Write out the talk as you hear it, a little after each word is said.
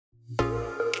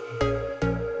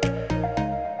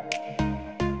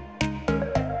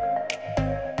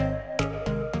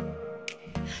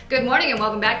Good morning and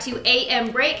welcome back to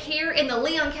AM Break here in the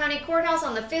Leon County Courthouse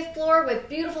on the 5th floor with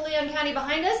beautiful Leon County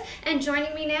behind us. And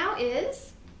joining me now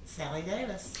is... Sally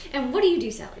Davis. And what do you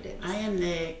do, Sally Davis? I am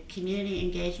the Community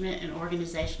Engagement and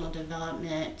Organizational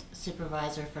Development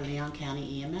Supervisor for Leon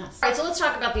County EMS. All right, so let's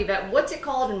talk about the event. What's it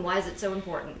called and why is it so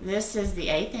important? This is the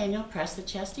 8th annual Press the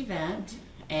Chest event.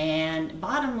 And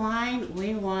bottom line,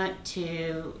 we want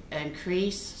to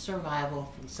increase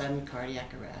survival from sudden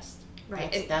cardiac arrest.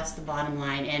 Right. That's the bottom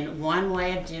line. And one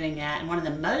way of doing that, and one of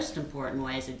the most important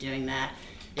ways of doing that,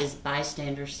 is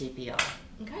bystander CPR.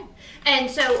 Okay. And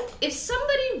so if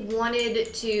somebody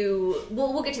wanted to,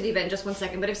 we'll get to the event in just one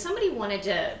second, but if somebody wanted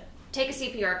to take a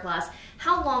CPR class,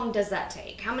 how long does that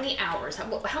take? How many hours?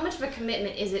 How much of a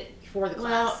commitment is it for the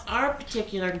class? Well, our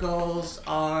particular goals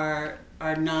are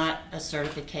not a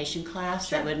certification class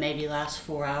that would maybe last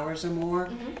 4 hours or more.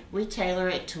 Mm-hmm. We tailor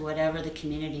it to whatever the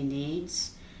community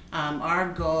needs.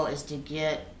 Our goal is to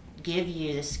give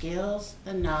you the skills,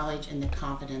 the knowledge, and the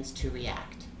confidence to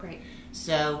react. Great.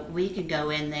 So we could go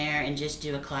in there and just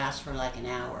do a class for like an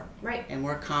hour. Right. And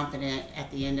we're confident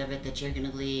at the end of it that you're going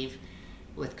to leave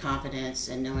with confidence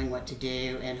and knowing what to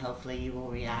do, and hopefully you will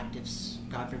react if,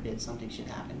 God forbid, something should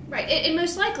happen. Right. And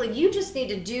most likely you just need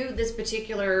to do this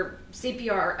particular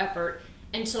CPR effort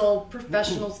until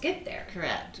professionals get there.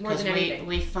 Correct. More than anything.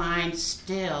 We find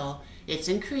still it's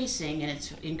increasing, and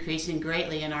it's increasing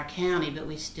greatly in our county, but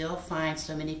we still find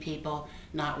so many people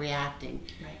not reacting.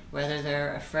 Right. Whether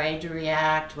they're afraid to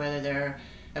react, whether they're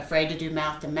afraid to do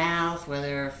mouth-to-mouth, whether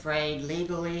they're afraid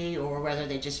legally, or whether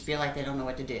they just feel like they don't know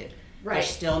what to do. Right. They're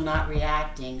still not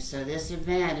reacting. So this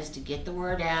event is to get the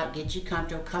word out, get you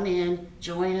comfortable, come in,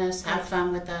 join us, have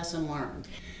fun with us, and learn.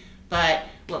 But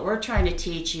what we're trying to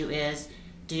teach you is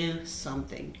do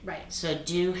something. Right. So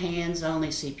do hands-only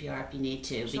CPR if you need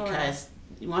to, Sure. because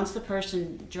once the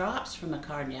person drops from a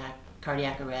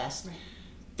cardiac arrest, right.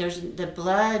 there's the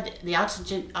blood, the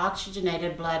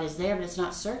oxygenated blood is there, but it's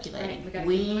not circulating. Right.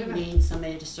 We need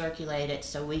somebody to circulate it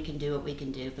so we can do what we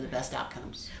can do for the best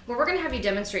outcomes. Well, we're going to have you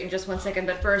demonstrate in just one second,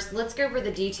 but first, let's go over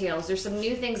the details. There's some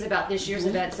new things about this year's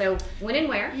event. So, when and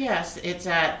where? Yes, it's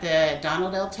at the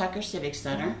Donald L. Tucker Civic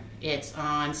Center. It's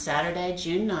on Saturday,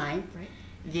 June 9th. Right.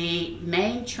 The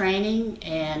main training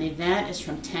and event is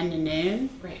from 10 to noon.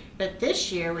 Right. But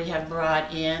this year we have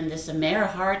brought in this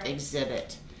AmeriHeart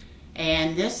exhibit.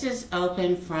 And this is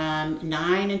open from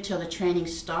 9 until the training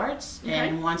starts,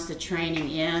 and once the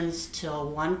training ends till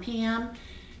 1 p.m.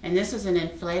 And this is an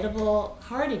inflatable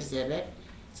heart exhibit.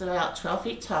 It's about 12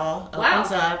 feet tall,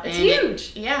 opens up. It's and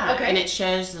huge. Okay. And it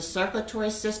shows the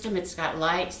circulatory system. It's got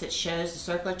lights that shows the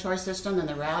circulatory system and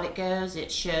the route it goes.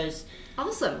 It shows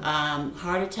awesome.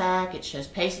 Heart attack. It shows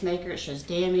pacemaker. It shows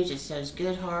damage. It shows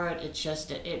good heart. It's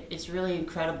just it's really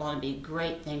incredible, and it'd be a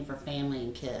great thing for family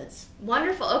and kids.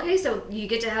 Wonderful. Okay, so you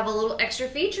get to have a little extra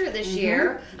feature this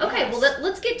year. Okay, yes. well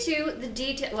let's get to the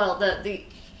detail. Well, the Okay.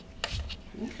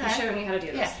 you're showing me how to do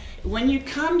this. Yeah. When you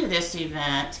come to this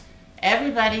event,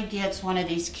 everybody gets one of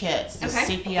these kits, the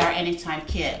CPR Anytime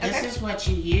kit. This is what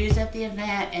you use at the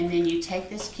event, and then you take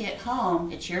this kit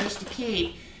home. It's yours to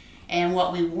keep. And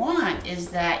what we want is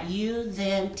that you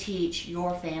then teach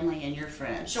your family and your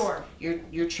friends. Sure.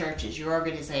 Your churches, your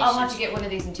organizations. I'll have to get one of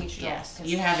these and teach them. Yes.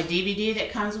 You have a DVD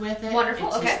that comes with it.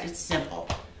 Wonderful. It's simple.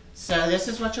 So this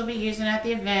is what you'll be using at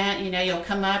the event. You know, you'll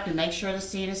come up and make sure the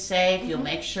seat is safe. You'll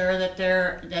make sure that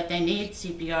they need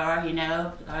CPR. You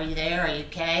know, are you there? Are you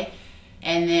okay?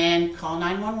 And then call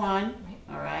 911.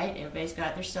 All right, everybody's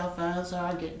got their cell phones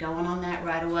on. Get going on that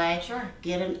right away. Sure.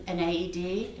 Get an AED,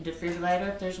 a defibrillator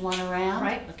if there's one around.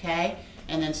 Right. Okay,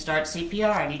 and then start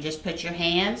CPR. And you just put your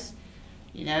hands,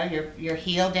 you know, your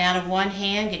heel down of one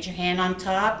hand. Get your hand on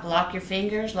top. Lock your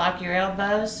fingers. Lock your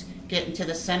elbows. Get into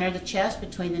the center of the chest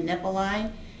between the nipple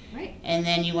line. Right. And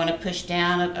then you want to push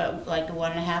down like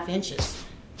 1.5 inches.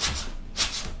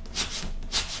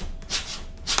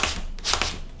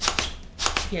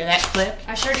 Hear that click?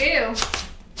 I sure do.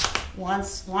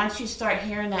 Once you start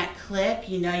hearing that click,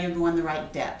 you know you're going the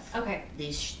right depth. Okay.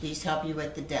 These help you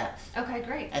with the depth. Okay,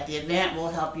 great. At the event, we'll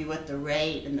help you with the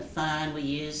rate and the fun. We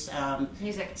use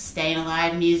music. Staying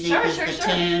Alive music is the Sure.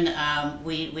 tune.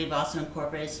 We've also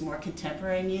incorporated some more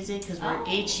contemporary music because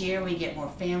each year we get more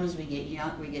families, we get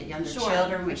younger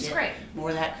children, we get more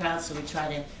of that crowd. So we try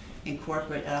to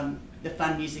incorporate the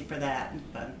fun music for that and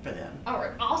fun for them. All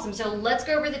right, awesome. So let's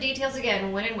go over the details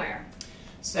again. When and where?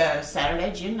 So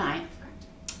Saturday, June 9th,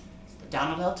 the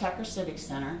Donald L. Tucker Civic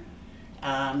Center.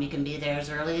 You can be there as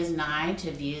early as 9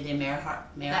 to view the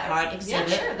AmeriHeart exhibit.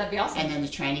 Yeah, sure, that'd be awesome. And then the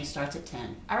training starts at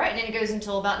 10. All right, and it goes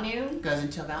until about noon? Goes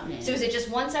until about noon. So is it just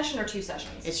one session or 2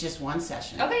 sessions? It's just one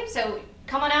session. Okay, so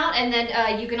come on out, and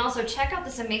then you can also check out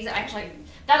this amazing, actually,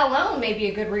 that alone may be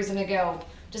a good reason to go,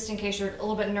 just in case you're a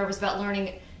little bit nervous about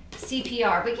learning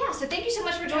CPR. But yeah, so thank you so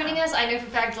much for joining us. I know for a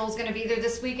fact Joel's going to be there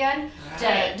this weekend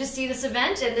to see this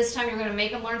event, and this time you're going to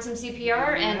make him learn some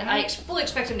CPR, and I fully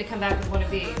expect him to come back with one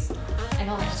of these, and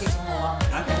he'll have to teach him a whole lot.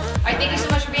 Okay. All right, thank you so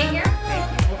much for being here.